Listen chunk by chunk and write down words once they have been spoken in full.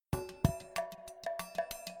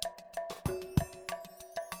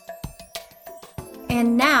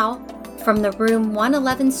And now, from the Room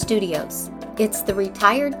 111 studios, it's the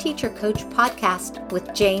Retired Teacher Coach podcast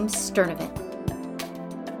with James Sturdivant.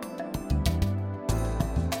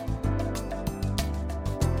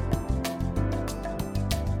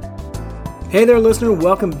 Hey there, listener.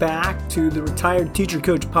 Welcome back to the Retired Teacher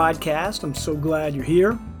Coach podcast. I'm so glad you're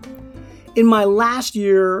here. In my last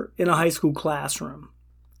year in a high school classroom,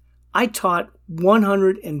 I taught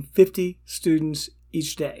 150 students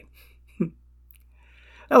each day.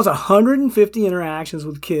 That was 150 interactions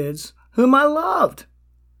with kids whom I loved.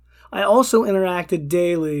 I also interacted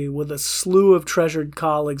daily with a slew of treasured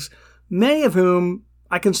colleagues, many of whom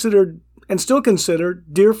I considered and still consider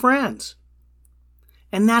dear friends.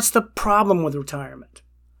 And that's the problem with retirement.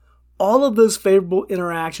 All of those favorable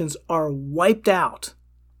interactions are wiped out.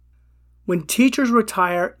 When teachers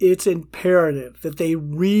retire, it's imperative that they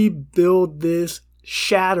rebuild this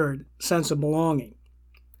shattered sense of belonging.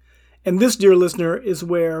 And this, dear listener, is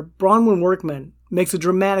where Bronwyn Workman makes a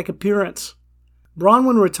dramatic appearance.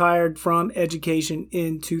 Bronwyn retired from education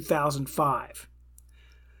in 2005.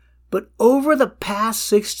 But over the past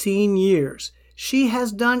 16 years, she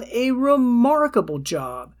has done a remarkable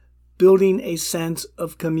job building a sense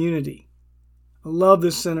of community. I love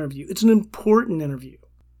this interview. It's an important interview.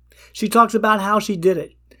 She talks about how she did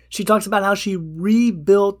it. She talks about how she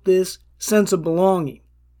rebuilt this sense of belonging.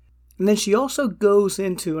 And then she also goes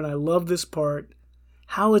into, and I love this part,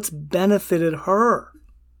 how it's benefited her.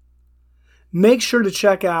 Make sure to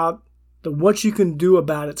check out the What You Can Do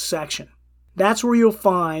About It section. That's where you'll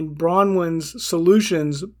find Bronwyn's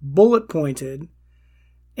solutions bullet pointed,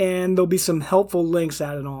 and there'll be some helpful links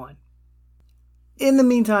added on. In the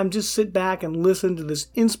meantime, just sit back and listen to this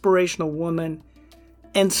inspirational woman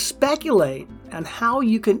and speculate on how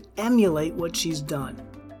you can emulate what she's done.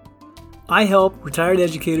 I help retired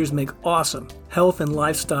educators make awesome health and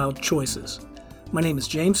lifestyle choices. My name is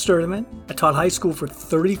James Sturdivant. I taught high school for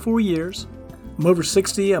 34 years. I'm over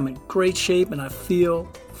 60, I'm in great shape, and I feel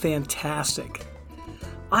fantastic.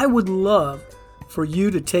 I would love for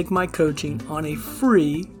you to take my coaching on a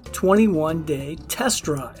free 21-day test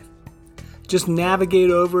drive. Just navigate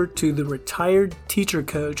over to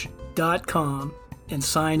theretiredteachercoach.com and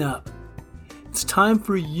sign up. It's time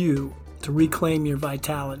for you to reclaim your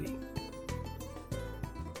vitality.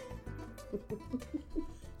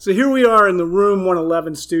 So here we are in the Room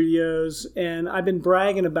 111 studios, and I've been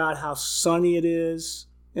bragging about how sunny it is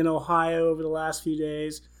in Ohio over the last few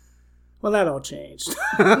days. Well, that all changed.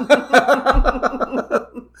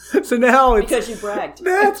 So now it's... Because you bragged.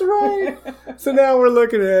 That's right. So now we're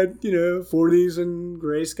looking at, 40s and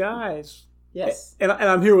gray skies. Yes. And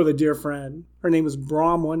I'm here with a dear friend. Her name is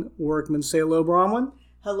Bronwyn Workman. Say hello, Bronwyn.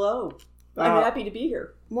 Hello. I'm happy to be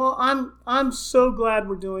here. Well, I'm so glad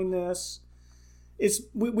we're doing this.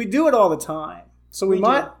 We do it all the time, so we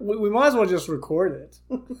might as well just record it.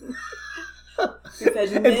 We've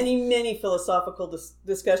had many philosophical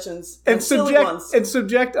discussions and subject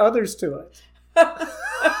subject others to it.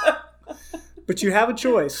 But you have a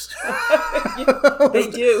choice.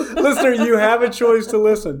 They do. Listener, you have a choice to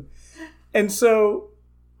listen. And so,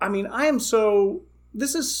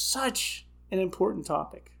 this is such an important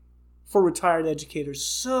topic for retired educators.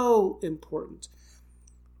 So important.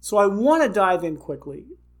 So I want to dive in quickly.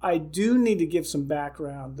 I do need to give some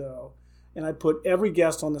background, though, and I put every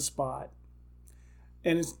guest on the spot.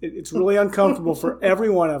 And it's really uncomfortable for every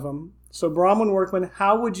one of them. So Bronwyn Workman,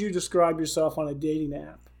 how would you describe yourself on a dating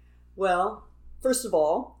app? Well, first of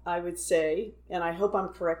all, I would say, and I hope I'm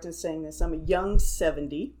correct in saying this, I'm a young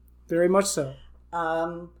 70. Very much so.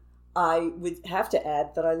 I would have to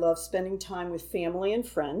add that I love spending time with family and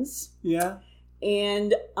friends. Yeah.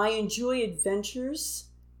 And I enjoy adventures,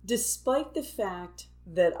 despite the fact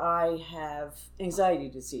that I have anxiety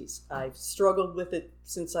disease. I've struggled with it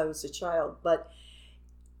since I was a child, but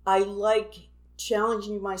I like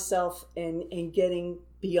challenging myself and getting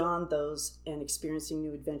beyond those and experiencing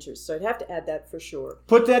new adventures. So I'd have to add that for sure.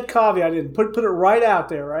 Put that caveat in. Put it right out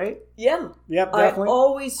there, right? Yeah. Yep, definitely. I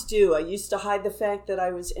always do. I used to hide the fact that I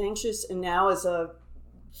was anxious, and now as a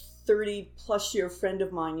 30-plus year friend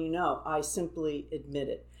of mine, I simply admit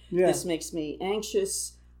it. Yeah. This makes me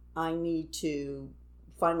anxious. I need to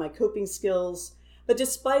find my coping skills. But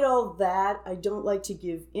despite all that, I don't like to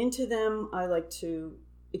give into them. I like to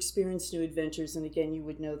experience new adventures. And again, you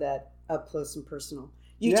would know that up close and personal.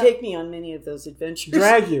 You take me on many of those adventures.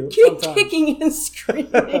 Drag you sometimes. Kicking and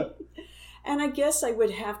screaming. And I guess I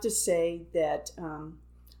would have to say that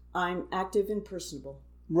I'm active and personable.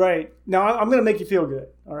 Right. Now, I'm going to make you feel good,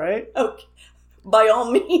 all right? Okay. By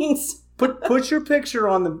all means. Put your picture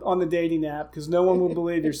on the dating app, because no one will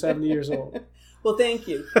believe you're 70 years old. Well, thank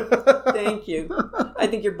you. Thank you. I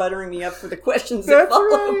think you're buttering me up for the questions that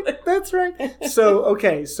follow. That's right.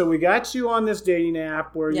 So we got you on this dating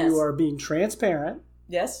app where you are being transparent.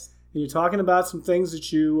 Yes. And you're talking about some things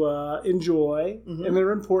that you enjoy and that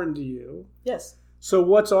are important to you. Yes. So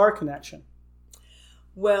what's our connection?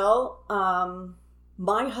 Well,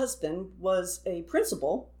 my husband was a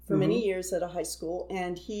principal for many years at a high school,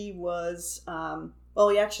 and he was,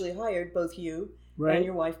 he actually hired both you and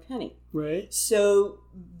your wife, Penny. Right. So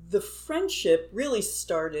the friendship really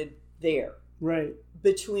started there. Right.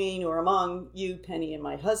 Between or among you, Penny, and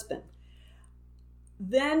my husband.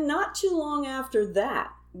 Then, not too long after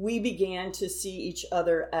that, we began to see each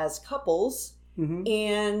other as couples.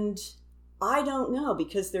 And I don't know,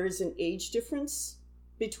 because there is an age difference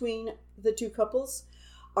between the two couples.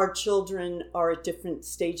 Our children are at different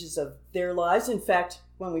stages of their lives. In fact,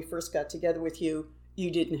 when we first got together with you, you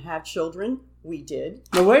didn't have children. We did.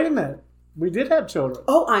 No, wait a minute. We did have children.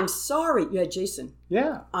 Oh, I'm sorry. You had Jason.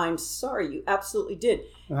 Yeah. I'm sorry. You absolutely did.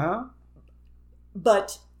 Uh-huh.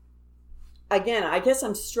 But again, I guess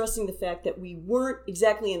I'm stressing the fact that we weren't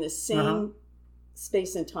exactly in the same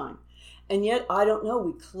space and time. And yet, I don't know,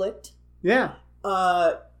 we clicked. Yeah.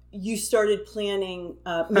 You started planning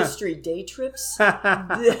mystery day trips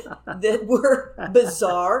that were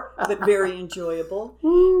bizarre, but very enjoyable.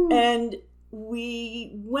 And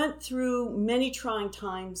we went through many trying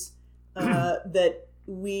times that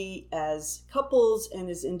we as couples and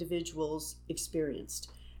as individuals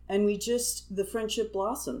experienced. And the friendship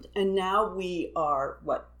blossomed. And now we are,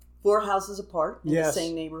 4 houses apart in the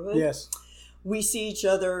same neighborhood? Yes. We see each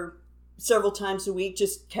other several times a week,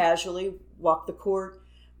 just casually walk the court.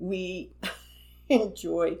 We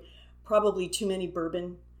enjoy probably too many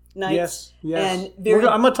bourbon nights. Yes. And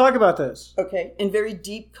I'm going to talk about this. Okay. And very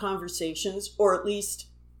deep conversations, or at least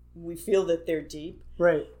we feel that they're deep.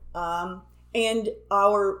 Right. And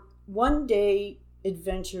our one-day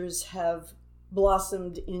adventures have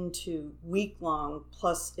blossomed into week-long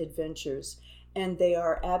plus adventures, and they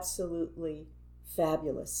are absolutely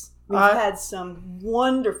fabulous. We've had some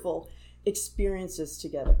wonderful experiences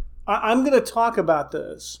together. I'm going to talk about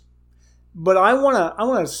this, but I want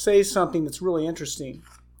to say something that's really interesting.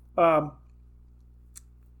 I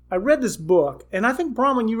read this book, and I think,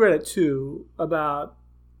 Bronwyn, you read it too, about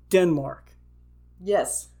Denmark.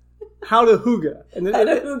 Yes. How to hygge. And How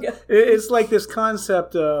to hygge. It's like this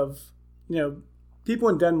concept of, people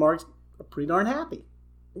in Denmark are pretty darn happy.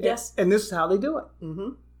 Yes. And this is how they do it. Mm-hmm.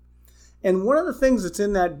 And one of the things that's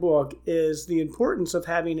in that book is the importance of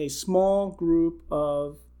having a small group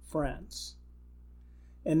of friends.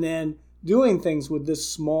 And then doing things with this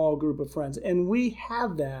small group of friends. And we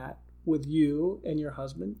have that with you and your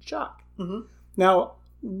husband, Chuck. Mm-hmm. Now,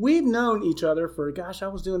 we've known each other for, I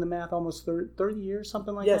was doing the math, almost 30 years,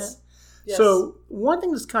 something like that. Yes. So one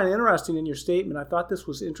thing that's kind of interesting in your statement, I thought this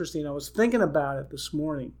was interesting. I was thinking about it this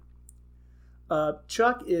morning.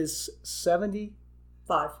 Chuck is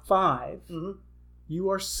 75. Mm-hmm. You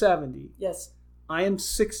are 70. Yes. I am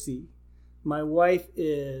 60. My wife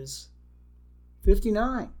is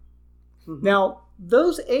 59. Mm-hmm. Now,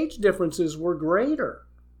 those age differences were greater.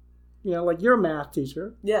 Like you're a math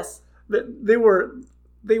teacher. Yes. They were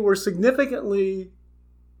significantly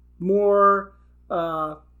more,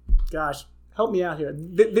 help me out here.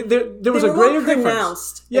 There was a greater difference.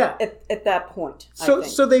 Pronounced at that point, I think.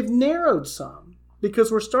 So they've narrowed some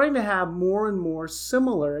because we're starting to have more and more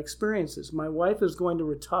similar experiences. My wife is going to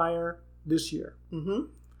retire this year. Mm-hmm.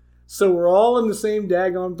 So we're all in the same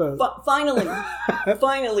daggone boat.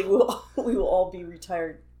 Finally, we will all be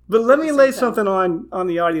retired. But let me lay something on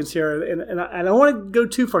the audience here, and I don't want to go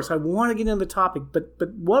too far, so I want to get into the topic.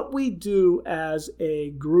 But what we do as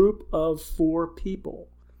a group of 4 people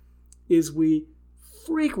is we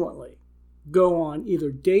frequently go on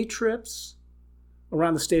either day trips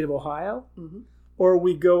around the state of Ohio, or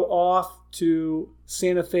we go off to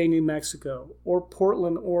Santa Fe, New Mexico, or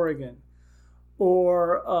Portland, Oregon,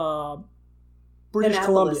 or British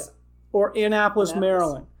Columbia, or Annapolis,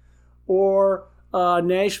 Maryland, or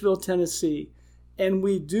Nashville, Tennessee. And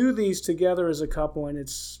we do these together as a couple, and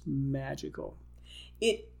it's magical.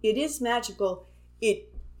 It is magical.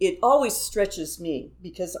 It always stretches me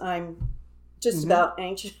because I'm just about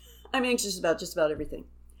anxious. I'm anxious about just about everything.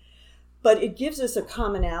 But it gives us a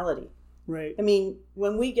commonality. Right. I mean,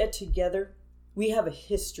 when we get together, we have a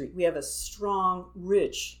history. We have a strong,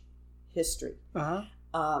 rich history.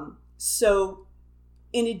 So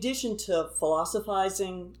in addition to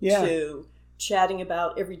philosophizing, to chatting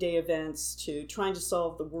about everyday events, to trying to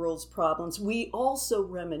solve the world's problems, we also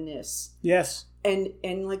reminisce. Yes. And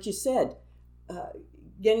like you said,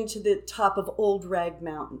 getting to the top of Old Rag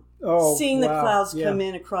Mountain, wow. seeing the clouds come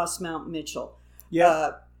in across Mount Mitchell.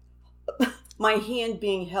 Yeah. My hand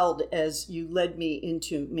being held as you led me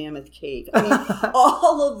into Mammoth Cave. I mean,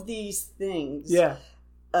 all of these things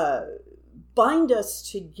bind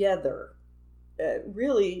us together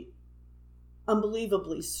really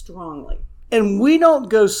unbelievably strongly. And we don't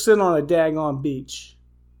go sit on a daggone beach.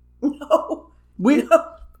 No. We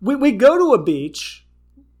go to a beach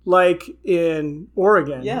like in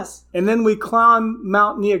Oregon. Yes. And then we climb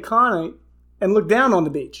Mount Neoconic and look down on the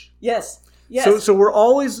beach. Yes. Yes. So we're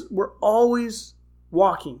always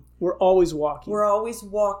walking. We're always walking. We're always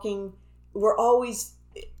walking. We're always,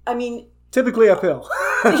 I mean, typically uphill.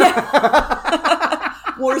 Yeah.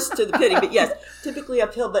 Worse to the pity, but yes, typically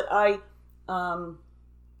uphill. But I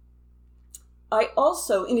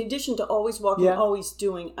also, in addition to always walking, always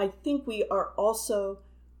doing, I think we are also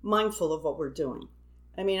mindful of what we're doing.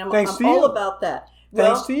 I mean, I'm all about that.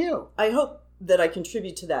 Thanks to you. I hope that I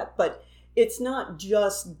contribute to that, but it's not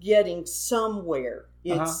just getting somewhere.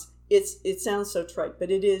 It sounds so trite,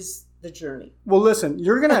 but it is the journey. Well, listen,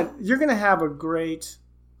 you're gonna have a great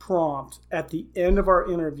prompt at the end of our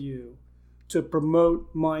interview to promote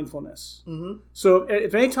mindfulness. Mm-hmm. So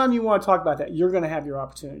if anytime you want to talk about that, you're going to have your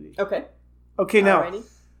opportunity. Okay. Now, alrighty.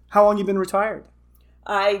 How long you been retired?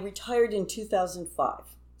 I retired in 2005.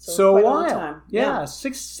 So quite a while. long time. Yeah,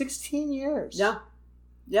 16 years. Yeah.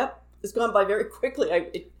 Yep. It's gone by very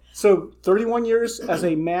quickly. So 31 years as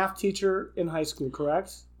a math teacher in high school,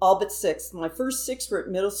 correct? All but 6. My first 6 were at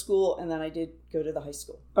middle school, and then I did go to the high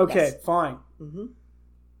school. Okay, yes. Fine. Mm-hmm.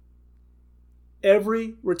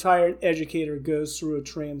 Every retired educator goes through a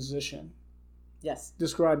transition. Yes.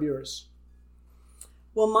 Describe yours.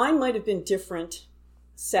 Well, mine might have been different,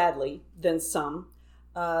 sadly, than some.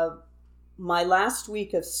 My last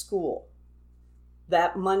week of school,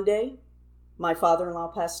 that Monday, my father-in-law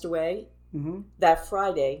passed away. Mm-hmm. That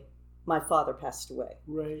Friday, my father passed away.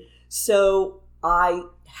 Right. So I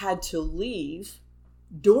had to leave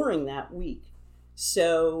during that week.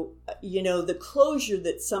 So, the closure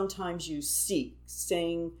that sometimes you seek,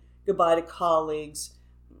 saying goodbye to colleagues,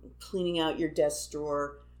 cleaning out your desk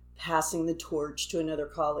drawer, passing the torch to another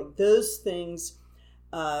colleague, those things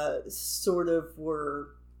sort of were,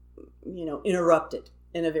 interrupted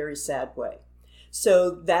in a very sad way.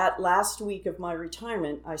 So that last week of my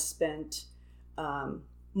retirement, I spent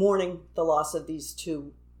mourning the loss of these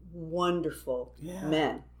 2 wonderful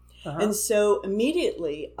men. Uh-huh. And so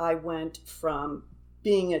immediately I went from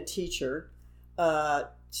being a teacher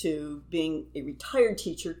to being a retired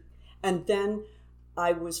teacher. And then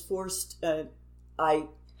I was forced, I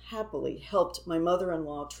happily helped my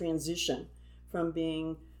mother-in-law transition from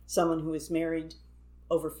being someone who was married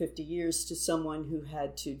over 50 years to someone who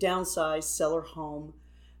had to downsize, sell her home,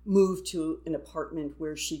 move to an apartment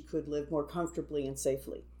where she could live more comfortably and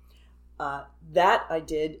safely. That I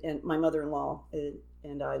did, and my mother-in-law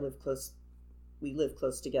and I live close. We live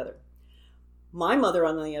close together. My mother,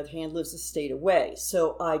 on the other hand, lives a state away,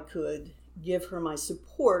 so I could give her my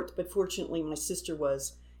support, but fortunately my sister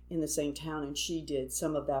was in the same town and she did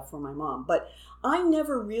some of that for my mom. But I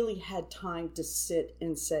never really had time to sit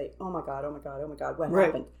and say, oh my God, what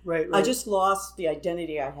happened? Right. I just lost the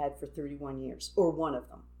identity I had for 31 years, or one of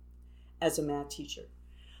them, as a math teacher.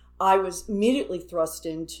 I was immediately thrust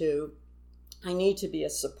into, I need to be a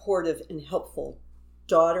supportive and helpful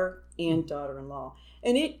daughter and daughter-in-law.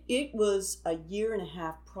 And it was a 1.5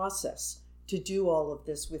 year process to do all of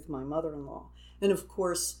this with my mother-in-law. And of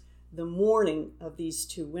course, the mourning of these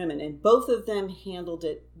 2 women, and both of them handled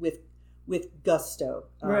it with gusto.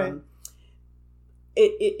 Right.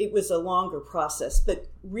 It was a longer process, but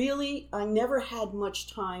really, I never had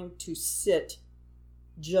much time to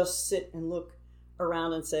just sit and look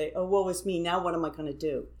around and say, oh, woe is me, now what am I going to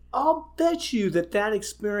do? I'll bet you that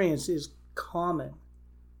experience is common,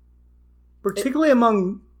 particularly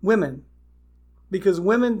among women, because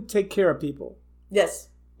women take care of people. Yes.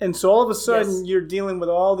 And so all of a sudden you're dealing with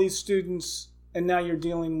all these students, and now you're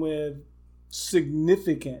dealing with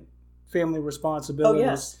significant family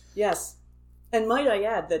responsibilities. Oh, yes. And might I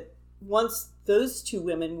add that once those 2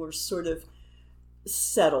 women were sort of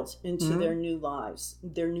settled into their new lives,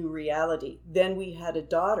 their new reality, then we had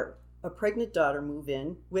a pregnant daughter move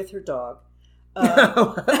in with her dog.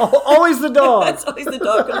 Always the dog. That's always the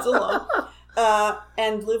dog comes along.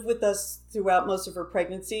 And lived with us throughout most of her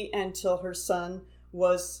pregnancy until her son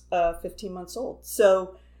was 15 months old.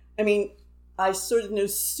 So, I mean, I sort of no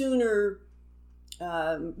sooner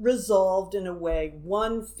resolved in a way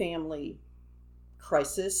one family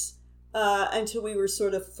crisis until we were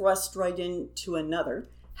sort of thrust right into another.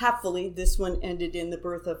 Happily, this one ended in the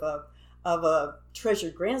birth of of a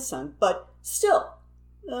treasured grandson, but still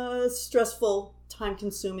stressful,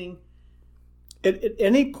 time-consuming. At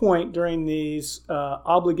any point during these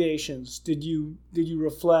obligations, did you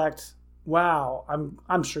reflect, wow,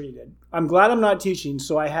 I'm sure you did. I'm glad I'm not teaching,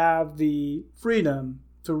 so I have the freedom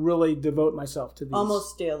to really devote myself to these.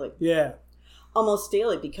 Almost daily. Yeah. Almost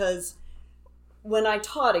daily, because when I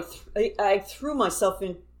taught, I threw myself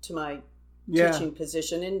into my teaching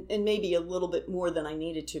position, and maybe a little bit more than I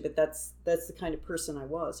needed to, but that's the kind of person I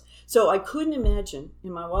was. So I couldn't imagine,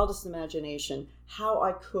 in my wildest imagination, how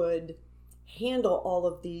I could handle all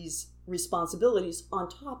of these responsibilities on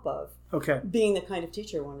top of being the kind of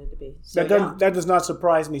teacher I wanted to be. So, that does not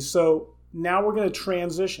surprise me. So now we're going to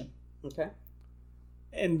transition. Okay.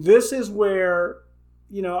 And this is where,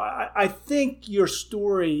 I think your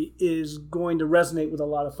story is going to resonate with a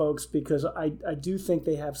lot of folks, because I do think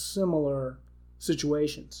they have similar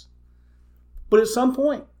situations. But at some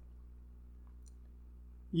point,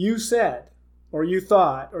 you said, or you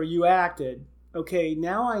thought, or you acted, okay,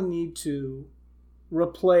 now I need to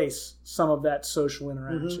replace some of that social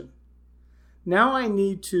interaction. Now I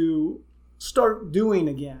need to start doing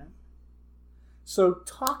again. So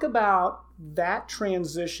talk about that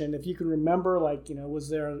transition, if you can remember, was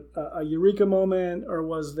there a eureka moment, or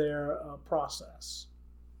was there a process?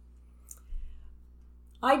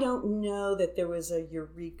 I don't know that there was a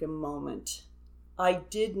eureka moment. I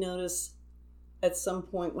did notice at some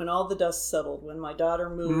point when all the dust settled, when my daughter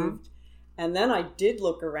moved, and then I did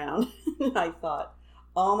look around and I thought,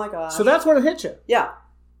 oh my gosh. So that's when it hit you. Yeah.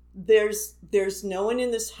 There's no one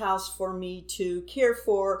in this house for me to care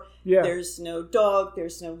for. Yeah. There's no dog.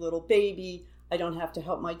 There's no little baby. I don't have to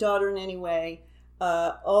help my daughter in any way.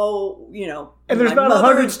 And there's not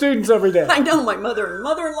 100 students every day. I know, my mother and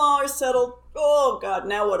mother-in-law are settled. Oh God,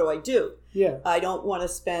 now what do I do? Yeah. I don't want to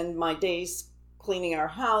spend my days cleaning our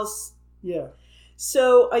house. Yeah.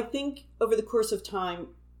 So I think over the course of time,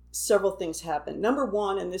 several things happened. Number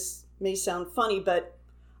one, and this may sound funny, but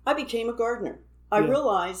I became a gardener. I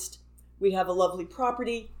realized we have a lovely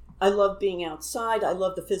property. I love being outside. I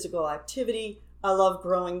love the physical activity. I love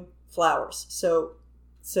growing flowers. So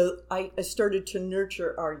I started to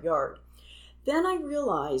nurture our yard. Then I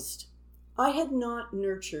realized I had not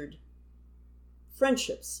nurtured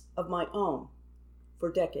friendships of my own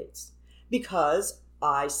for decades, because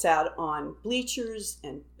I sat on bleachers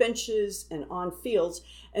and benches and on fields,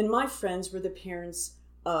 and my friends were the parents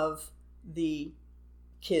of the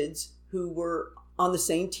kids who were on the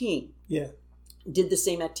same team. Yeah. Did the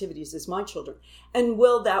same activities as my children. And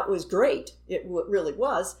well, that was great. It really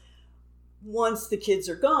was. Once the kids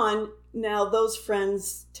are gone, now those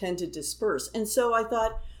friends tend to disperse. And so I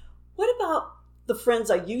thought, what about the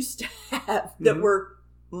friends I used to have that were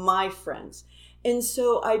my friends? And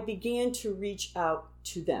so I began to reach out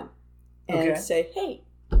to them and say, hey,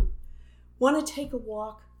 want to take a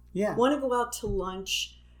walk? Yeah. Want to go out to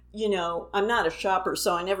lunch? I'm not a shopper,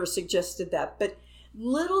 so I never suggested that. But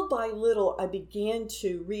little by little, I began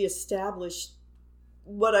to reestablish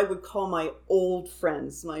what I would call my old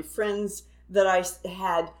friends, my friends that I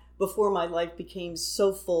had before my life became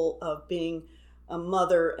so full of being a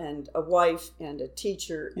mother and a wife and a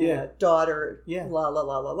teacher and a daughter, la, la,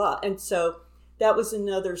 la, la, la. And so that was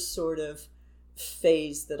another sort of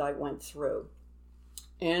phase that I went through.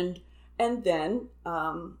 And then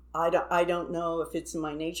I don't know if it's in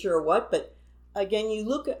my nature or what, but again,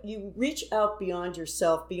 you reach out beyond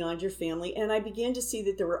yourself, beyond your family, and I began to see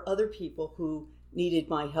that there were other people who needed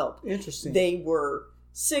my help. Interesting. They were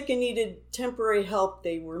sick and needed temporary help.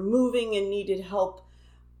 They were moving and needed help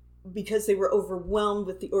because they were overwhelmed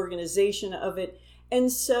with the organization of it.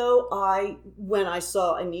 And so when I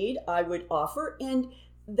saw a need, I would offer, and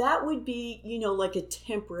that would be, like a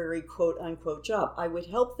temporary quote unquote job. I would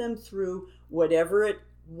help them through whatever it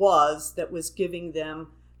was that was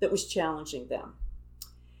that was challenging them.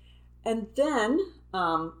 And then,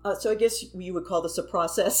 so I guess you would call this a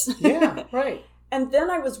process. Yeah, right. And then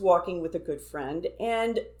I was walking with a good friend,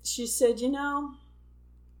 and she said,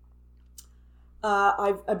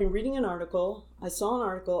 I've been reading an article. I saw an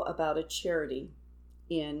article about a charity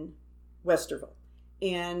in Westerville,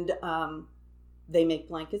 and they make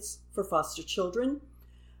blankets for foster children.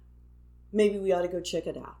 Maybe we ought to go check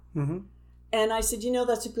it out. Mm-hmm. And I said,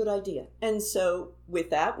 that's a good idea. And so with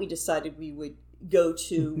that, we decided we would go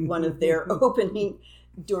to one of their opening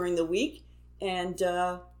during the week. And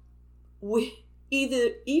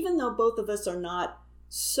even though both of us are not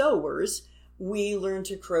sewers, we learned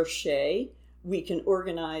to crochet. We can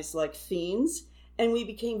organize like fiends. And we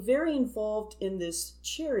became very involved in this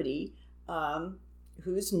charity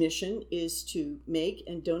whose mission is to make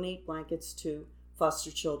and donate blankets to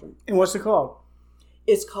foster children. And what's it called?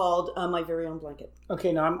 It's called My Very Own Blanket.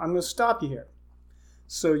 Okay, now I'm going to stop you here.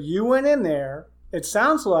 So you went in there. It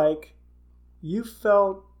sounds like you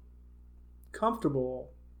felt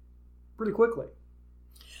comfortable pretty quickly.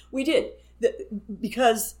 We did,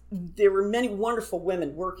 because there were many wonderful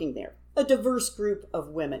women working there, a diverse group of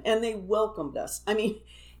women, and they welcomed us. I mean,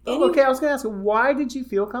 okay, I was going to ask you, why did you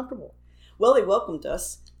feel comfortable? Well, they welcomed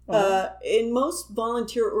us. In most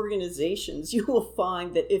volunteer organizations, you will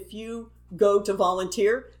find that if you go to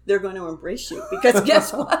volunteer, they're going to embrace you, because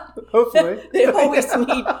guess what? Hopefully. they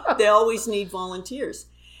always need volunteers.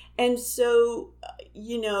 And so,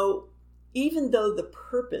 even though the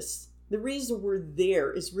purpose, the reason we're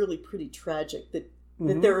there is really pretty tragic, that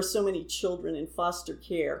there are so many children in foster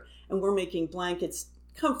care and we're making blankets,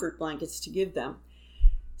 comfort blankets to give them.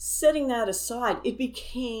 Setting that aside, it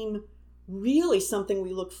became really something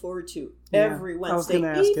we look forward to every Wednesday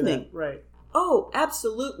evening. I was going to ask you that. Right. Oh,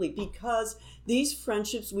 absolutely. Because these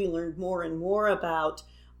friendships, we learned more and more about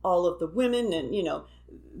all of the women. And,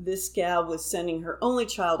 this gal was sending her only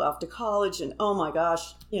child off to college. And, oh, my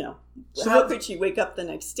gosh, how could she wake up the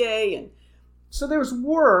next day? And so there's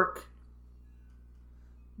work,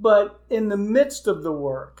 but in the midst of the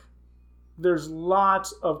work, there's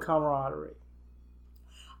lots of camaraderie.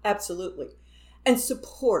 Absolutely. And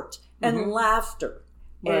support and laughter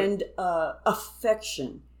and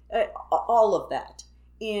affection. All of that.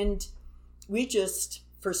 And we just,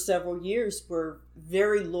 for several years, were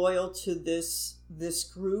very loyal to this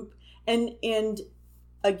group. And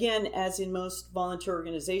again, as in most volunteer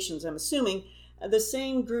organizations, I'm assuming, the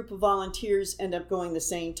same group of volunteers end up going the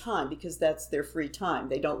same time because that's their free time.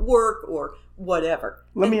 They don't work or whatever.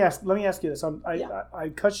 Let me ask you this. I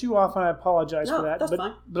cut you off and I apologize for that. That's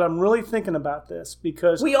fine. But I'm really thinking about this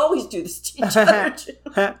because we always do this to each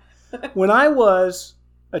other. When I was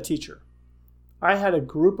a teacher, I had a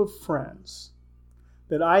group of friends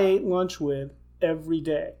that I ate lunch with every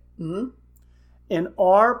day. Mm-hmm. And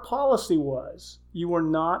our policy was you were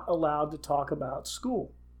not allowed to talk about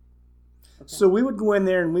school. Okay. So we would go in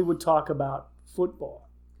there and we would talk about football.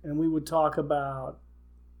 And we would talk about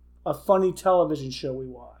a funny television show we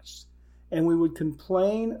watched. And we would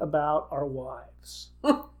complain about our wives.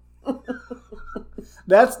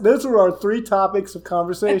 Those were our 3 topics of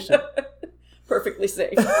conversation. Perfectly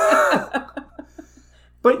safe.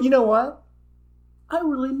 But you know what? I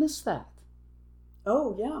really miss that.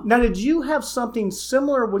 Oh, yeah. Now, did you have something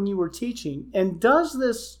similar when you were teaching? And does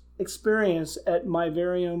this experience at My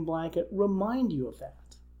Very Own Blanket remind you of that?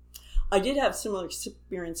 I did have similar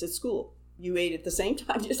experience at school. You ate at the same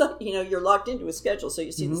time, just like, you're locked into a schedule, so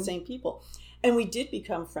you see the same people. And we did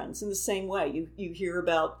become friends in the same way. You hear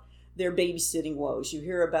about their babysitting woes. You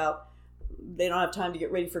hear about they don't have time to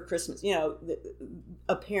get ready for Christmas.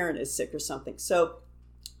 A parent is sick or something. So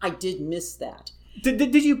I did miss that.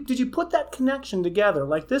 Did you put that connection together?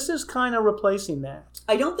 Like, this is kind of replacing that.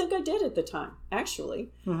 I don't think I did at the time,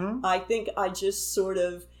 actually. Mm-hmm. I think I just sort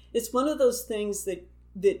of, it's one of those things that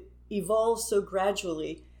evolves so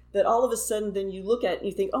gradually that all of a sudden then you look at it and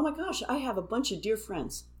you think, oh my gosh, I have a bunch of dear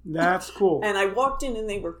friends. That's cool. And I walked in and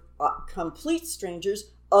they were complete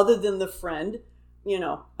strangers other than the friend,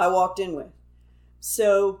 I walked in with.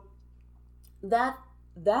 So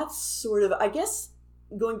that's sort of, I guess,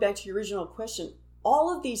 going back to your original question,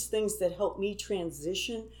 all of these things that helped me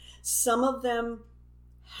transition, some of them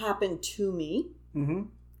happened to me. Mm-hmm.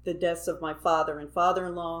 The deaths of my father and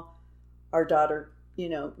father-in-law, our daughter,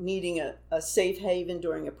 needing a safe haven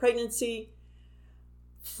during a pregnancy,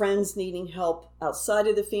 friends needing help outside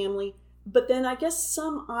of the family. But then I guess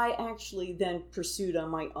some I actually then pursued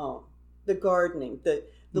on my own. The gardening, the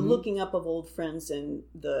looking up of old friends and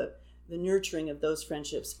the nurturing of those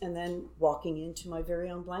friendships, and then walking into My Very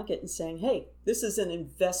Own Blanket and saying, hey, this is an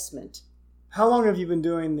investment. How long have you been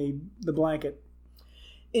doing the blanket?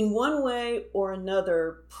 In one way or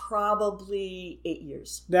another, probably 8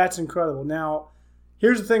 years. That's incredible. Now,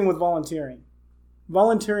 here's the thing with volunteering.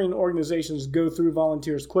 Volunteering organizations go through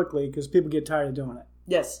volunteers quickly because people get tired of doing it.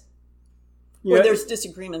 Yes. Or there's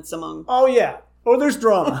disagreements among... Oh, yeah. Or there's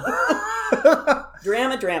drama.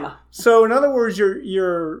 Drama. So, in other words,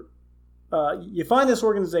 you find this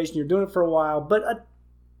organization, you're doing it for a while, but,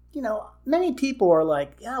 many people are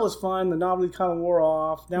like, yeah, it was fun. The novelty kind of wore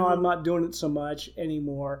off. Now I'm not doing it so much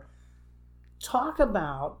anymore. Talk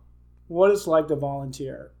about what it's like to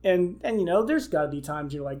volunteer. And there's got to be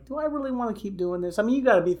times you're like, do I really want to keep doing this? I mean, you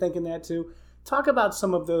got to be thinking that too. Talk about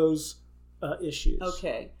some of those issues.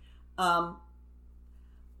 Okay.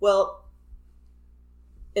 Well,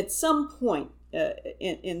 at some point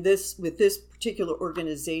with this particular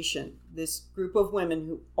organization, this group of women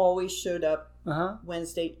who always showed up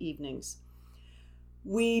Wednesday evenings.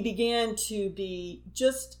 We began to be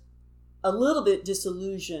just a little bit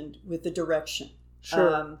disillusioned with the direction.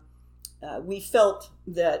 Sure. We felt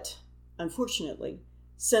that, unfortunately,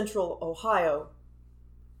 Central Ohio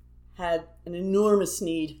had an enormous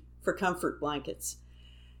need for comfort blankets.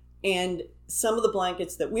 And some of the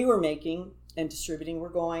blankets that we were making and distributing were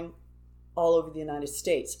going all over the United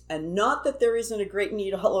States. And not that there isn't a great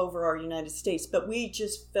need all over our United States, but we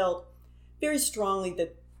just felt very strongly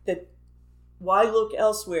that why look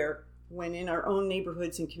elsewhere when in our own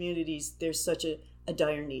neighborhoods and communities there's such a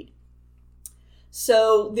dire need.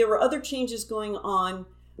 So there were other changes going on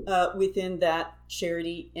within that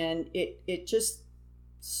charity, and it just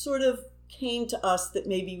sort of came to us that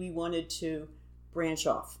maybe we wanted to branch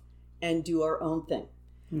off and do our own thing.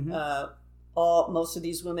 Most of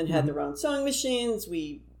these women had their own sewing machines.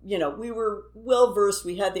 We were well versed.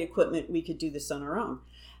 We had the equipment. We could do this on our own.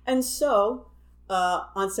 And so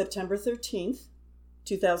on September 13th,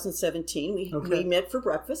 2017, we met for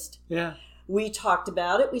breakfast. Yeah. We talked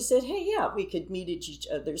about it. We said, hey, yeah, we could meet at each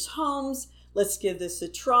other's homes. Let's give this a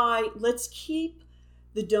try. Let's keep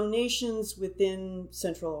the donations within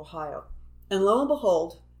Central Ohio. And lo and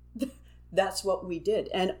behold, that's what we did.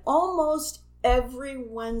 And almost every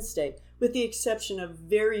Wednesday, with the exception of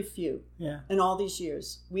very few, in all these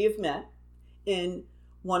years, we have met in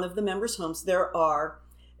one of the members' homes. There are,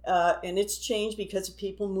 and it's changed because of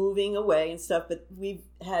people moving away and stuff, but we've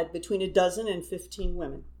had between 12 and 15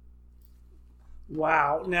 women.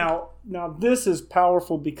 Wow. Now this is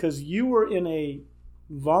powerful because you were in a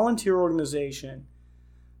volunteer organization.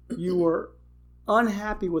 You were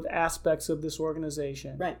unhappy with aspects of this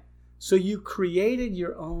organization. Right. So you created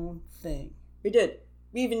your own thing. We did.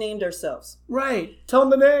 We even named ourselves. Right. Tell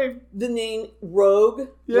them the name. The name Rogue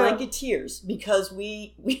Blanketeers, because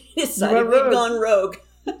we decided we'd gone rogue.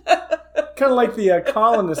 Kind of like the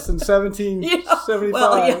colonists in 1775.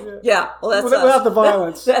 Well, that's without the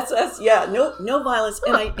violence. That's us. Yeah, no violence.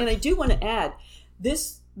 And I do want to add,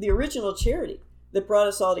 the original charity that brought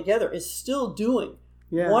us all together is still doing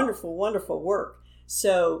wonderful, wonderful work.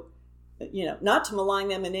 So, not to malign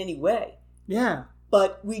them in any way. Yeah.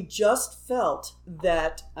 But we just felt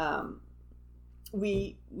that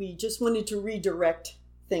we just wanted to redirect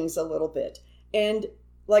things a little bit. And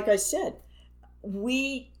like I said,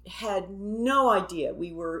 we had no idea.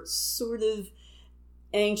 We were sort of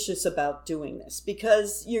anxious about doing this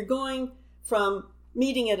because you're going from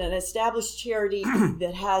meeting at an established charity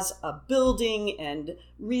that has a building and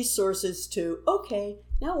resources to, okay,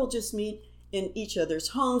 now we'll just meet in each other's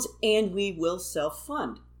homes and we will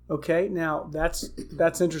self-fund. Okay, now that's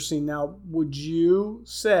interesting. Now, would you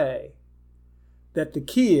say that the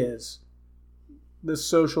key is the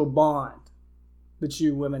social bond that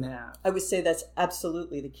you women have? I would say that's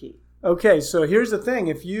absolutely the key. Okay, so here's the thing.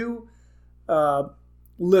 If you,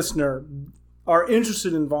 listener, are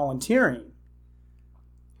interested in volunteering,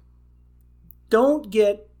 don't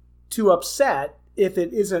get too upset if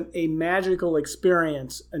it isn't a magical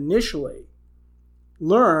experience initially.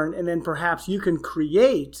 Learn, and then perhaps you can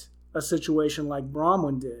create a situation like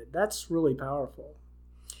Bronwyn did. That's really powerful.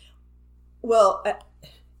 Well,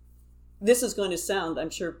 this is going to sound, I'm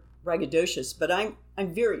sure, braggadocious, but I'm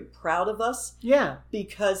very proud of us. Yeah.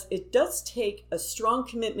 Because it does take a strong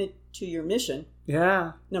commitment to your mission.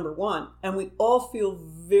 Yeah. Number one. And we all feel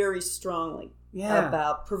very strongly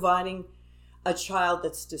about providing a child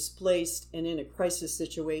that's displaced and in a crisis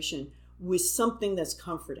situation with something that's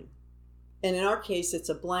comforting. And in our case, it's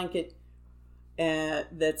a blanket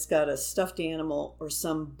that's got a stuffed animal or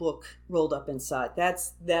some book rolled up inside.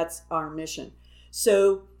 That's our mission.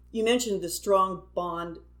 So you mentioned the strong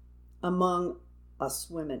bond among us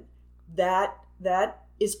women. That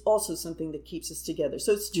is also something that keeps us together.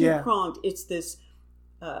 So it's two-pronged. It's this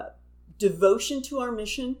devotion to our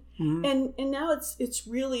mission, and now it's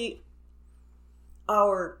really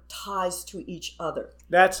our ties to each other.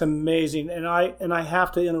 That's amazing. And I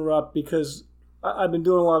have to interrupt because I've been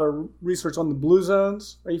doing a lot of research on the blue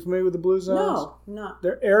zones. Are you familiar with the blue zones? No, not.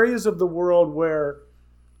 They're areas of the world where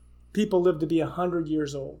people live to be 100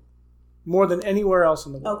 years old, more than anywhere else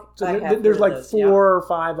in the world. Oh, so there's like 4 or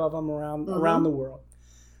 5 of them around the world.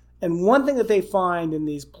 And one thing that they find in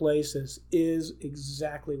these places is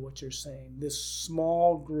exactly what you're saying. This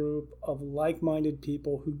small group of like-minded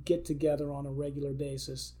people who get together on a regular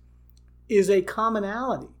basis is a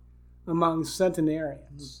commonality among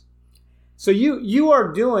centenarians. So you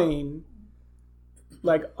are doing,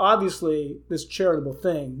 like, obviously this charitable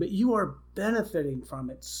thing, but you are benefiting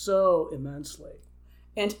from it so immensely.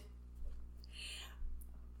 And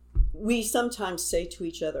we sometimes say to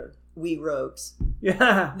each other, we rogues.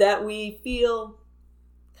 Yeah. That we feel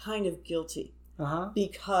kind of guilty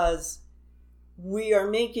because we are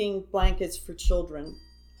making blankets for children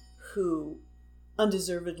who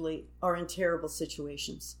undeservedly are in terrible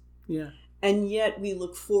situations. Yeah. And yet we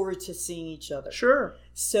look forward to seeing each other. Sure.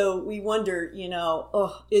 So we wonder,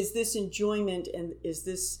 is this enjoyment and is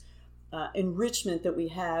this enrichment that we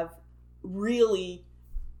have really,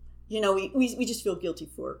 we just feel guilty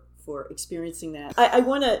for experiencing that. I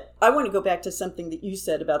want to go back to something that you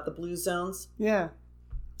said about the blue zones. Yeah.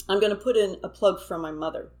 I'm going to put in a plug from my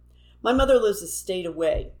mother. My mother lives a state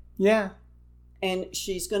away. Yeah. And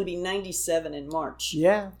she's going to be 97 in March.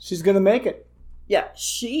 Yeah. She's going to make it. Yeah.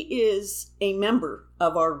 She is a member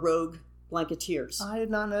of our Rogue Blanketeers. I did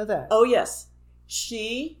not know that. Oh, yes.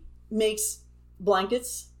 She makes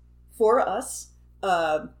blankets for us.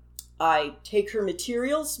 I take her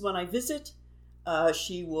materials when I visit.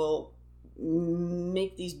 She will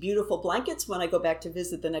make these beautiful blankets. When I go back to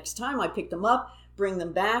visit the next time, I pick them up, bring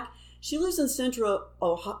them back. She lives in central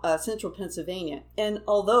Pennsylvania, and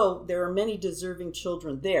although there are many deserving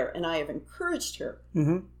children there, and I have encouraged her,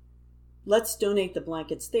 let's donate the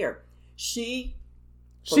blankets there. She's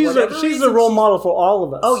a role model for all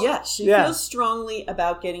of us. Oh yeah, she feels strongly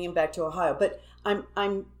about getting him back to Ohio, but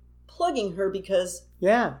I'm plugging her because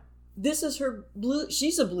this is her blue.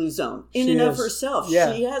 She's a blue zone in and of herself.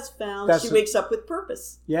 Yeah. She has found she wakes up with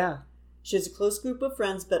purpose. Yeah, she has a close group of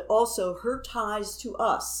friends, but also her ties to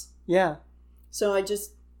us. Yeah. So I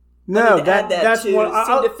just that's to,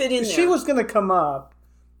 what to fit in there. She was going to come up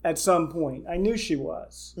at some point. I knew she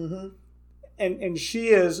was, and she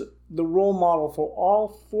is the role model for all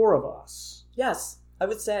four of us. Yes, I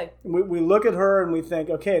would say. We look at her and we think,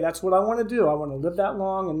 okay, that's what I want to do. I want to live that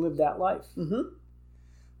long and live that life.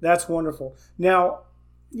 That's wonderful. Now,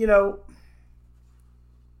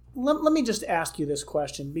 let me just ask you this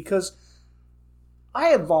question, because I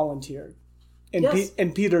have volunteered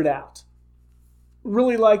and petered out.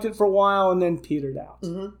 Really liked it for a while and then petered out.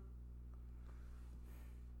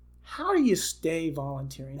 How do you stay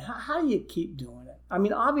volunteering? How do you keep doing it? I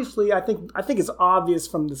mean, obviously, I think it's obvious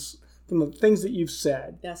from the things that you've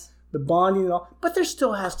said. Yes. The bonding and all, but there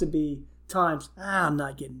still has to be times, I'm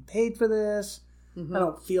not getting paid for this. I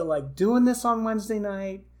don't feel like doing this on Wednesday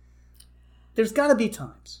night. There's got to be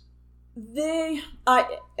times.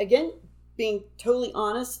 Again, being totally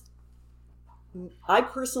honest, I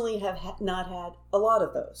personally have not had a lot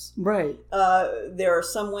of those. Right. There are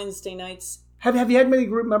some Wednesday nights. Have you had many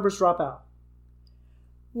group members drop out?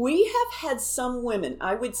 We have had some women,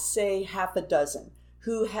 I would say half a dozen,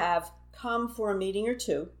 who have come for a meeting or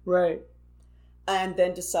two. Right. And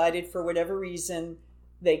then decided for whatever reason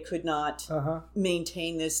they could not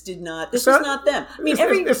maintain this, This was not them. I mean,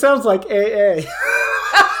 it sounds like AA.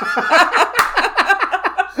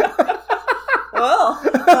 Well,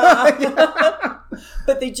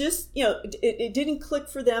 but they just, it didn't click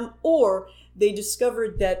for them, or they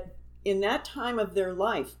discovered that in that time of their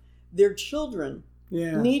life, their children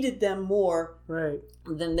needed them more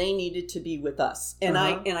than they needed to be with us. And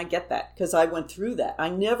I get that, because I went through that. I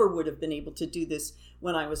never would have been able to do this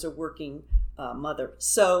when I was a working mother.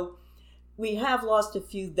 So we have lost a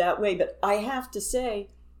few that way, but I have to say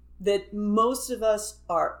that most of us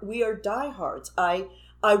are diehards. I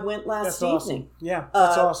went last evening. Awesome. Yeah,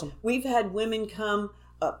 that's awesome. We've had women come.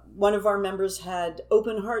 One of our members had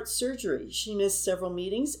open heart surgery. She missed several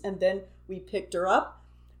meetings, and then we picked her up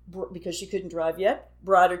because she couldn't drive yet,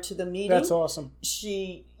 brought her to the meeting. That's awesome.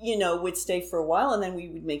 She, would stay for a while, and then we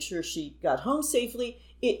would make sure she got home safely.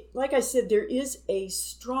 Like I said, there is a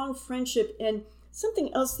strong friendship. And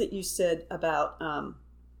something else that you said about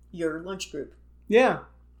your lunch group. Yeah.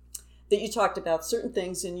 That you talked about certain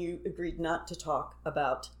things and you agreed not to talk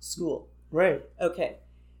about school. Right. Okay.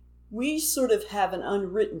 We sort of have an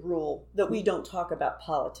unwritten rule that we don't talk about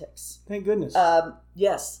politics. Thank goodness.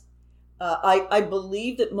 Yes. I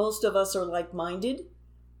believe that most of us are like-minded,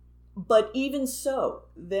 but even so,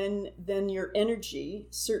 then your energy,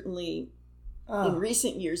 certainly in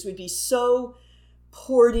recent years, would be so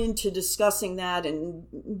poured into discussing that and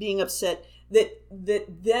being upset that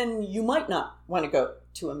then you might not want to go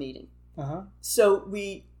to a meeting. So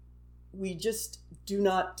we just do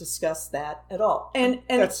not discuss that at all, and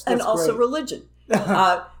that's also great. Religion.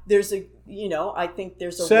 There's a I think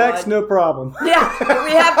there's a sex, no problem. Yeah,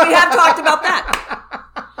 we have talked about that.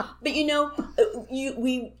 But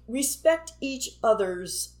we respect each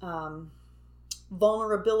other's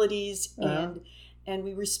vulnerabilities, and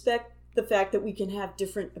we respect the fact that we can have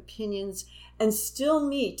different opinions and still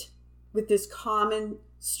meet with this common,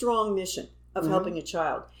 strong mission of helping a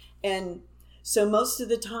child. And so most of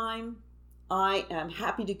the time, I am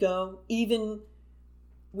happy to go. Even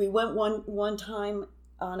we went one time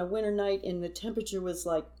on a winter night and the temperature was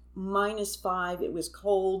like -5. It was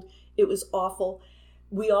cold. It was awful.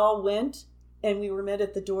 We all went and we were met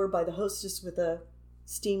at the door by the hostess with a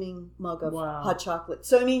steaming mug of hot chocolate.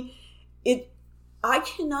 So, I mean, I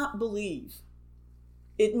cannot believe,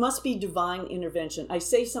 it must be divine intervention. I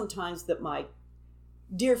say sometimes that my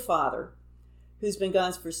dear father, who's been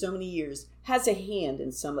gone for so many years, has a hand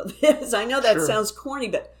in some of this. I know that sounds corny,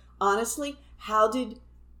 but honestly, how did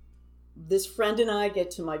this friend and I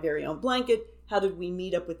get to my very own blanket? How did we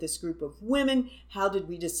meet up with this group of women? How did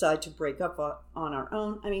we decide to break up on our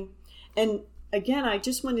own? I mean, and again, I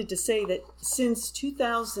just wanted to say that since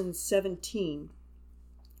 2017,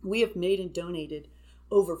 we have made and donated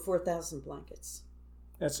over 4,000 blankets.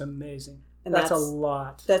 That's amazing. And that's a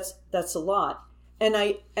lot. That's a lot. And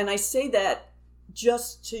I say that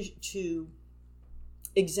just to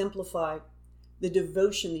exemplify the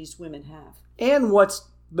devotion these women have. And what's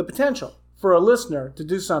the potential for a listener to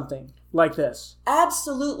do something like this?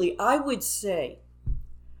 Absolutely. I would say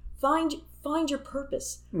find your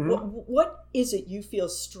purpose. Mm-hmm. What is it you feel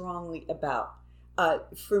strongly about?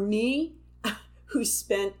 For me, who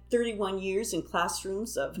spent 31 years in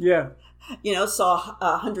classrooms of, saw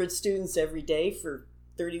 100 students every day for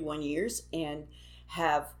 31 years and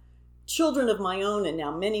have children of my own and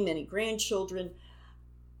now many, many grandchildren.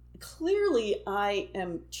 Clearly, I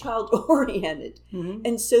am child-oriented,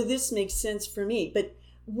 and so this makes sense for me. But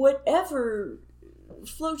whatever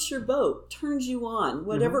floats your boat, turns you on,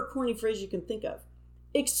 whatever corny phrase you can think of,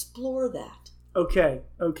 explore that. Okay.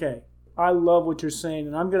 I love what you're saying,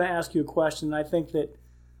 and I'm going to ask you a question. I think that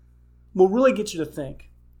will really get you to think.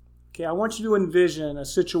 Okay, I want you to envision a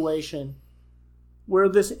situation where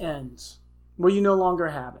this ends, where you no longer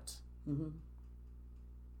have it. Mm-hmm.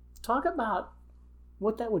 Talk about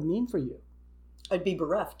what that would mean for you. I'd be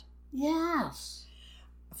bereft. Yes.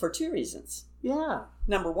 For 2 reasons. Yeah.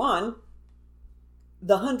 Number one,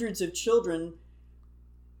 the hundreds of children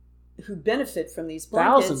who benefit from these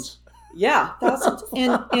blankets. Thousands. Yeah, thousands.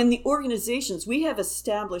 And the organizations, we have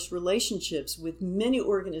established relationships with many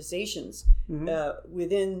organizations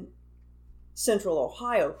within Central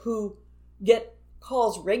Ohio who get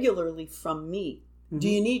calls regularly from me. Mm-hmm. Do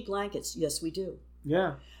you need blankets? Yes, we do.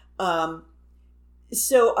 Yeah.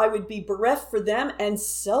 So I would be bereft for them, and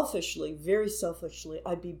selfishly, very selfishly,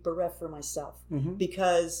 I'd be bereft for myself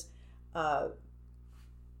because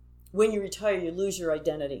when you retire, you lose your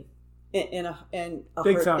identity in a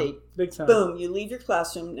Big heartbeat. Big time. Boom! You leave your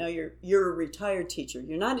classroom. Now you're a retired teacher.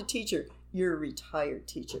 You're not a teacher. You're a retired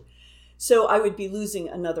teacher. So I would be losing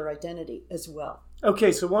another identity as well.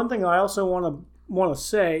 Okay. So one thing I also want to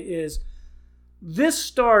say is this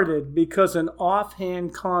started because an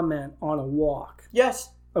offhand comment on a walk. Yes.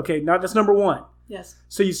 Okay, that's number one. Yes.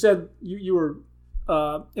 So you said you were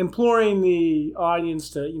imploring the audience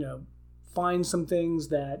to, find some things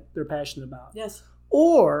that they're passionate about. Yes.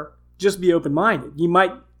 Or just be open-minded.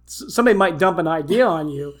 Somebody might dump an idea on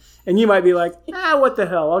you, and you might be like, what the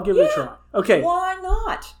hell? I'll give it a try. Okay. Why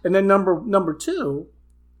not? And then number two,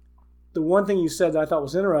 the one thing you said that I thought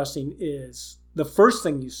was interesting is the first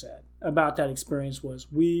thing you said about that experience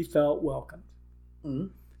was we felt welcomed. Mm-hmm.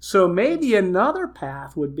 So maybe another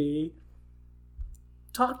path would be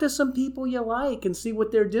talk to some people you like and see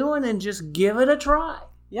what they're doing and just give it a try.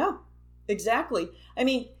 Yeah, exactly. I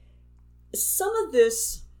mean, some of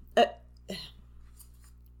this,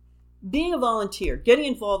 being a volunteer, getting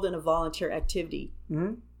involved in a volunteer activity,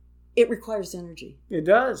 it requires energy. It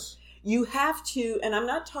does. You have to, and I'm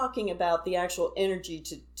not talking about the actual energy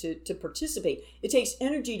to participate. It takes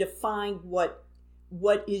energy to find what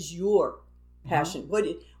is your passion.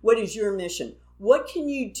 What is your mission? What can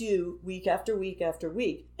you do week after week after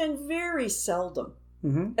week? And very seldom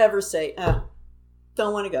ever say,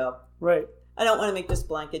 don't want to go. Right. I don't want to make this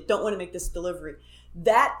blanket. Don't want to make this delivery.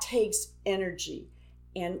 That takes energy.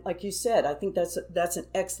 And like you said, I think that's an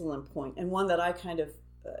excellent point, and one that I kind of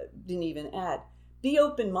didn't even add. Be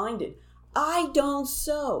open-minded. I don't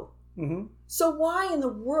sew. Mm-hmm. So why in the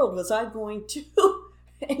world was I going to,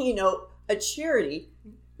 a charity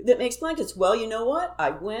that makes blankets? Well, you know what?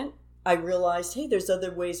 I went. I realized, hey, there's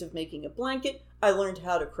other ways of making a blanket. I learned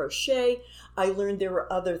how to crochet. I learned there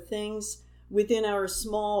were other things within our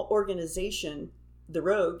small organization, the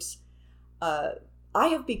Rogues. I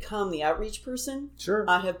have become the outreach person. Sure.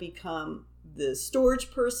 I have become the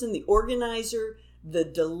storage person, the organizer, the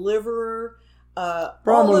deliverer.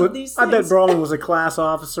 All of these things. I bet Bronwyn was a class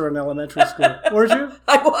officer in elementary school. Weren't you?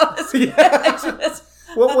 I was. Yeah.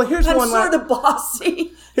 Well, here's I'm one. I'm sort of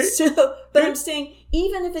bossy. But I'm saying,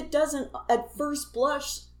 even if it doesn't at first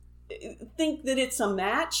blush think that it's a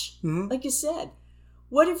match. Like you said,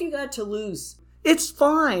 what have you got to lose? It's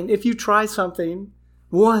fine if you try something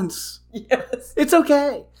once. Yes. It's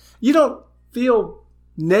okay. You don't feel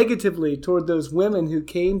negatively toward those women who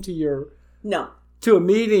came to to a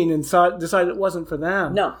meeting and decided it wasn't for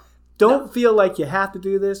them. No. Don't feel like you have to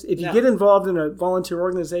do this. If you get involved in a volunteer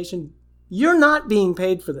organization, you're not being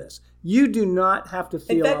paid for this. You do not have to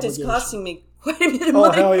feel obligation. In fact, obligation. it's costing me quite a bit of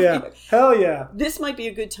money. Oh, hell yeah. Hell yeah. This might be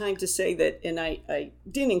a good time to say that, and I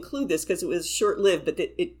didn't include this because it was short-lived, but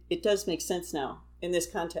it does make sense now in this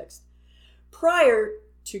context. Prior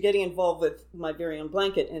to getting involved with My Very Own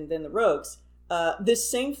Blanket and then the Rogues, this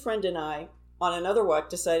same friend and I, on another walk,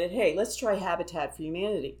 decided, hey, let's try Habitat for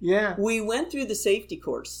Humanity. Yeah. We went through the safety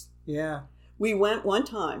course. Yeah. We went one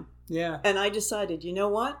time. Yeah. And I decided, you know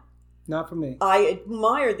what? Not for me. I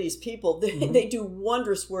admire these people. They do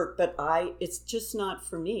wondrous work, but it's just not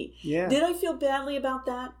for me. Yeah. Did I feel badly about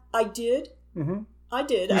that? I did. I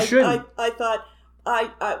did. You shouldn't. I thought,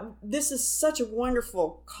 this is such a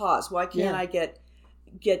wonderful cause. Why can't I get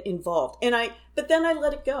involved? But then I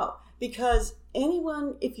let it go, because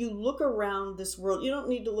anyone, if you look around this world, you don't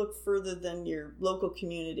need to look further than your local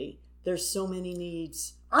community. There's so many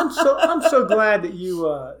needs. I'm so glad that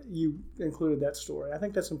you included that story. I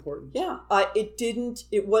think that's important. Yeah,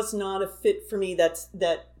 it was not a fit for me.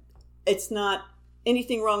 That it's not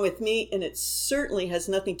anything wrong with me, and it certainly has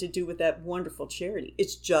nothing to do with that wonderful charity.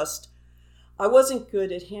 It's just I wasn't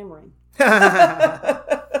good at hammering.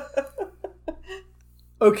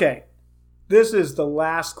 Okay, this is the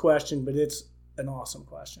last question, but it's an awesome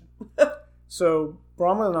question. So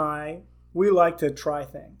Bronwyn and I, we like to try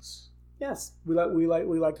things. Yes, we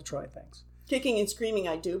like to try things. Kicking and screaming,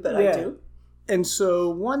 I do, but I do. And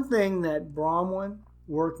so one thing that Bronwyn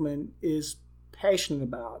Workman is passionate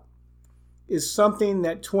about is something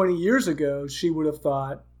that 20 years ago she would have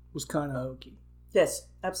thought was kind of hokey. Yes,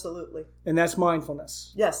 absolutely. And that's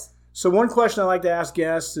mindfulness. Yes. So one question I like to ask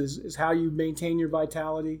guests is how you maintain your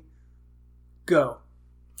vitality. Go.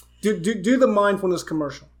 Do the mindfulness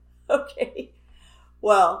commercial. Okay.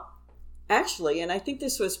 Well, actually, and I think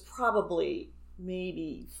this was probably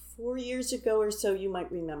maybe 4 years ago or so, you might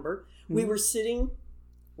remember, we were sitting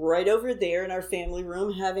right over there in our family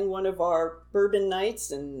room having one of our bourbon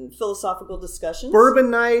nights and philosophical discussions. Bourbon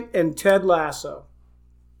night and Ted Lasso.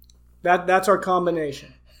 That's our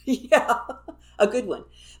combination. Yeah, a good one.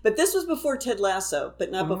 But this was before Ted Lasso,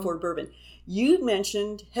 but not before bourbon. You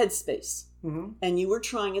mentioned Headspace, and you were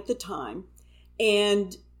trying at the time,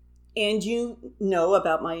 and you know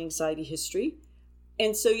about my anxiety history.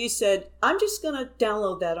 And so you said, I'm just going to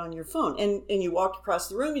download that on your phone. And you walked across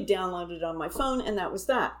the room, you downloaded it on my phone, and that was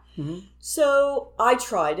that. So I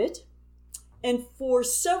tried it. And for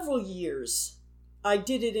several years, I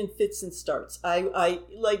did it in fits and starts. I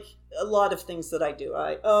like a lot of things that I do.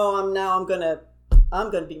 I'm going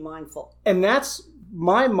to be mindful. And that's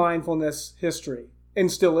my mindfulness history, and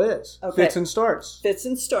still is. Okay. Fits and starts. Fits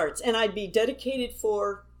and starts. And I'd be dedicated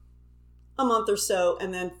for a month or so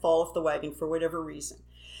and then fall off the wagon for whatever reason.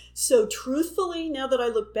 So truthfully, now that I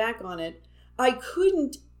look back on it, I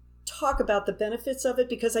couldn't talk about the benefits of it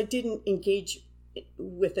because I didn't engage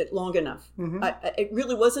with it long enough. It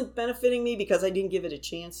really wasn't benefiting me because I didn't give it a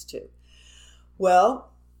chance to.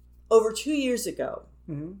 Well, over 2 years ago,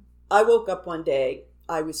 I woke up one day,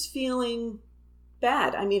 I was feeling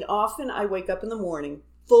bad. I mean, often I wake up in the morning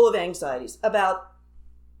full of anxieties about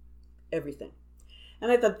everything.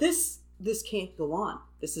 And I thought, this can't go on.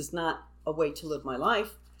 This is not a way to live my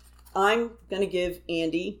life. I'm going to give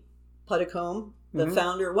Andy Puddicombe, the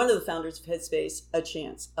founder, one of the founders of Headspace, a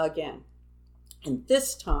chance again. And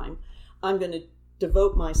this time, I'm going to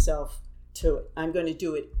devote myself to it. I'm going to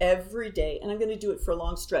do it every day, and I'm going to do it for a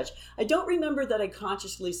long stretch. I don't remember that I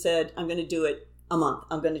consciously said, I'm going to do it a month.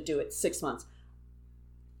 I'm going to do it 6 months.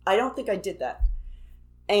 I don't think I did that.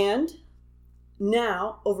 And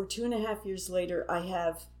now, over 2.5 years later, I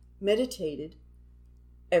have meditated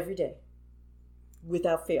every day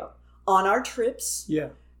without fail. On our trips,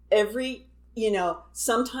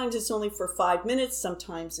 sometimes it's only for 5 minutes,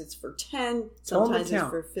 sometimes it's for 10, sometimes it's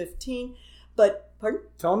for 15. But, pardon?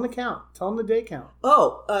 Tell them the count. Tell them the day count.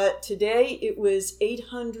 Today it was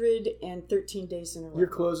 813 days in a row. You're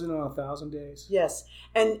closing on 1,000 days. Yes.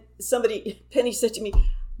 And Penny said to me,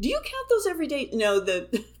 do you count those every day? No,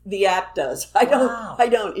 the app does. I don't. Wow. I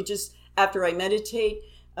don't. It just, after I meditate,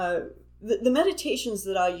 the meditations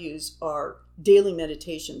that I use are daily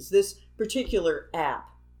meditations. This particular app,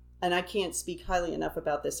 and I can't speak highly enough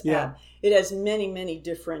about this app. It has many, many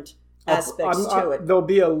different aspects to it. There'll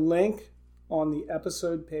be a link on the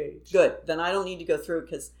episode page. Good. Then I don't need to go through it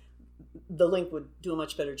because the link would do a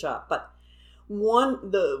much better job. But one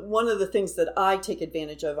of the things that I take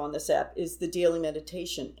advantage of on this app is the daily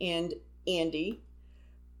meditation. And Andy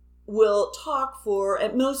will talk for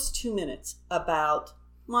at most 2 minutes about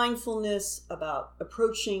mindfulness, about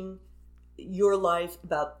approaching your life,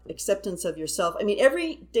 about acceptance of yourself. I mean,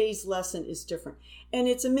 every day's lesson is different. And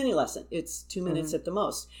it's a mini lesson. It's 2 minutes at the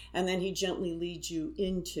most. And then he gently leads you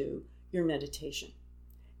into your meditation.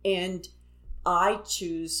 And I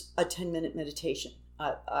choose a 10-minute meditation.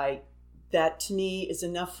 That to me is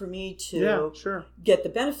enough for me to get the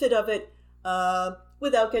benefit of it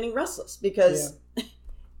without getting restless. Because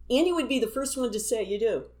Andy would be the first one to say you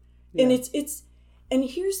do. Yeah. And and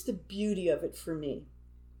here's the beauty of it for me.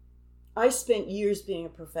 I spent years being a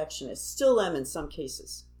perfectionist, still am in some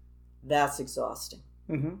cases. That's exhausting.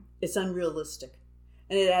 Mm-hmm. It's unrealistic.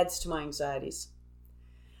 And it adds to my anxieties.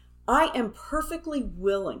 I am perfectly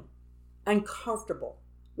willing and comfortable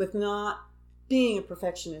with not being a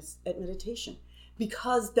perfectionist at meditation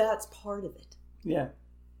because that's part of it. Yeah.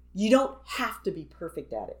 You don't have to be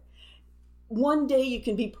perfect at it. One day you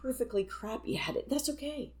can be perfectly crappy at it. That's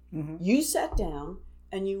okay. Mm-hmm. You sat down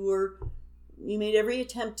and you made every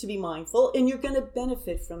attempt to be mindful, and you're going to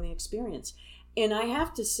benefit from the experience. And I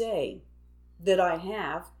have to say that I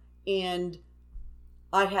have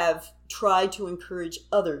tried to encourage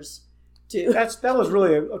others to. That was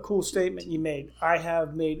really a cool statement you made. I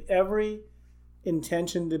have made every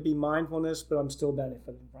intention to be mindfulness, but I'm still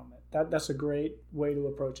benefiting from it. That's a great way to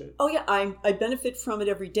approach it. Oh yeah, I benefit from it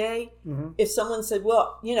every day. Mm-hmm. If someone said,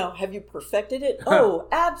 well, have you perfected it? Oh,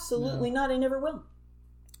 absolutely not. I never will.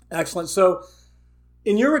 Excellent. So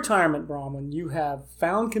in your retirement, Bronwyn, you have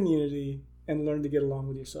found community and learned to get along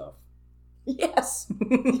with yourself. Yes.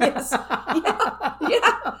 Yes.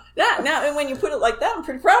 Yeah. Now, and when you put it like that, I'm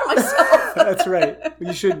pretty proud of myself. That's right.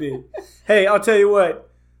 You should be. Hey, I'll tell you what.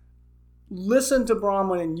 Listen to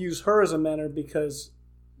Bronwyn and use her as a mentor because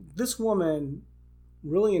this woman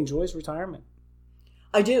really enjoys retirement.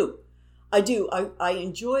 I do. I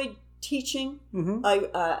enjoyed teaching. Mm-hmm.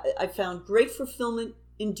 I found great fulfillment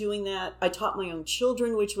in doing that. I taught my own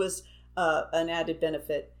children, which was an added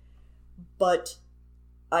benefit. But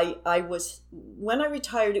when I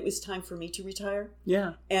retired, it was time for me to retire.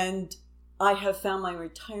 Yeah. And I have found my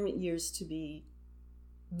retirement years to be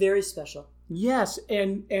very special. Yes,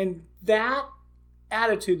 and that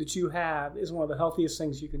attitude that you have is one of the healthiest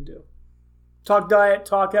things you can do. Talk diet,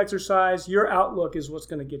 talk exercise. Your outlook is what's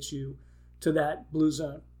going to get you to that blue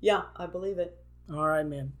zone. Yeah, I believe it. All right,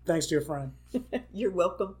 man. Thanks, dear friend. You're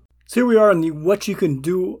welcome. So here we are in the what you can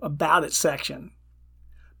do about it section.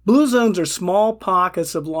 Blue zones are small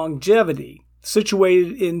pockets of longevity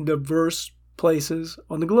situated in diverse places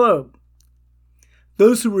on the globe.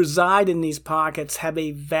 Those who reside in these pockets have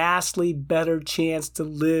a vastly better chance to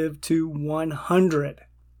live to 100.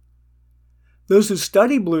 Those who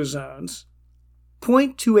study blue zones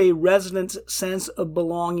point to a resident's sense of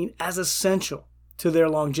belonging as essential to their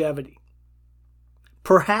longevity.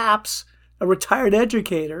 Perhaps a retired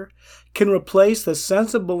educator can replace the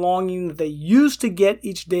sense of belonging that they used to get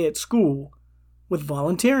each day at school with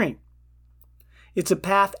volunteering. It's a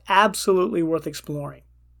path absolutely worth exploring.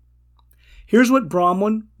 Here's what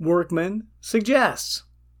Bronwyn Workman suggests.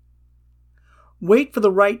 Wait for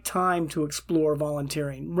the right time to explore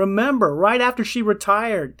volunteering. Remember, right after she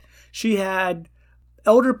retired, she had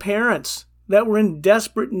elder parents that were in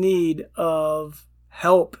desperate need of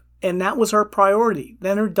help, and that was her priority.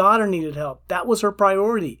 Then her daughter needed help. That was her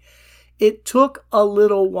priority. It took a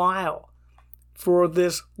little while for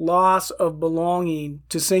this loss of belonging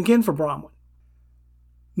to sink in for Bronwyn.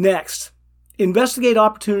 Next, investigate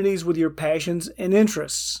opportunities with your passions and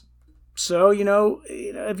interests. So,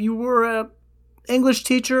 if you were an English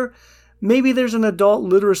teacher, maybe there's an adult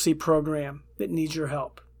literacy program that needs your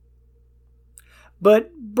help.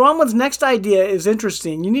 But Bronwyn's next idea is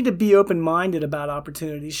interesting. You need to be open-minded about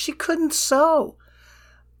opportunities. She couldn't sew.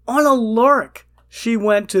 On a lark, she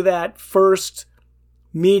went to that first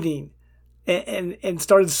meeting and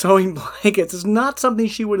started sewing blankets. It's not something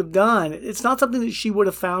she would have done. It's not something that she would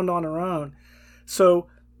have found on her own. So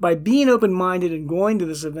by being open-minded and going to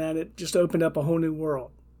this event, it just opened up a whole new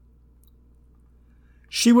world.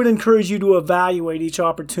 She would encourage you to evaluate each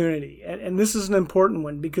opportunity. And this is an important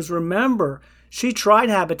one because remember, she tried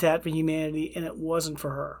Habitat for Humanity and it wasn't for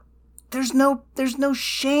her. There's no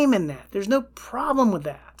shame in that. There's no problem with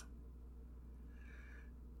that.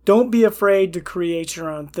 Don't be afraid to create your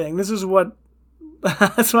own thing. This is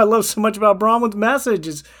that's what I love so much about Bronwyn's message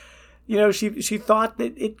is, she thought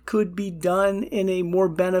that it could be done in a more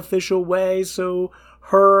beneficial way. So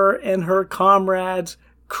her and her comrades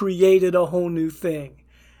created a whole new thing.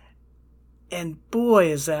 And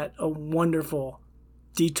boy, is that a wonderful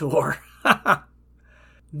detour.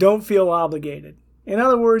 Don't feel obligated. In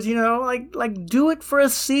other words, like do it for a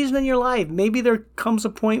season in your life. Maybe there comes a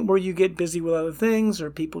point where you get busy with other things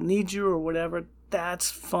or people need you or whatever.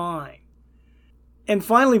 That's fine. And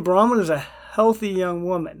finally, Bronwyn is a healthy young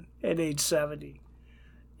woman at age 70.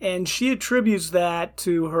 And she attributes that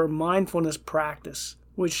to her mindfulness practice,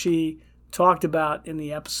 which she talked about in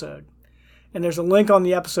the episode. And there's a link on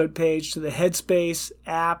the episode page to the Headspace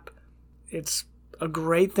app. It's a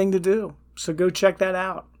great thing to do, so go check that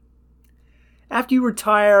out. After you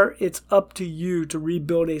retire, it's up to you to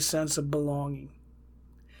rebuild a sense of belonging.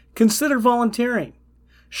 Consider volunteering.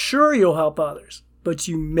 Sure, you'll help others, but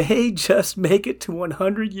you may just make it to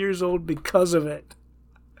 100 years old because of it.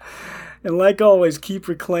 And like always, keep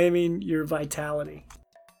reclaiming your vitality.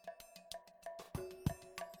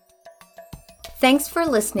 Thanks for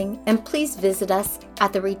listening, and please visit us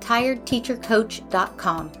at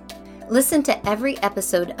theretiredteachercoach.com. Listen to every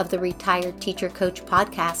episode of the Retired Teacher Coach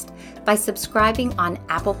podcast by subscribing on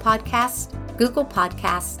Apple Podcasts, Google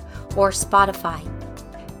Podcasts, or Spotify.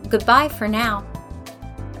 Goodbye for now.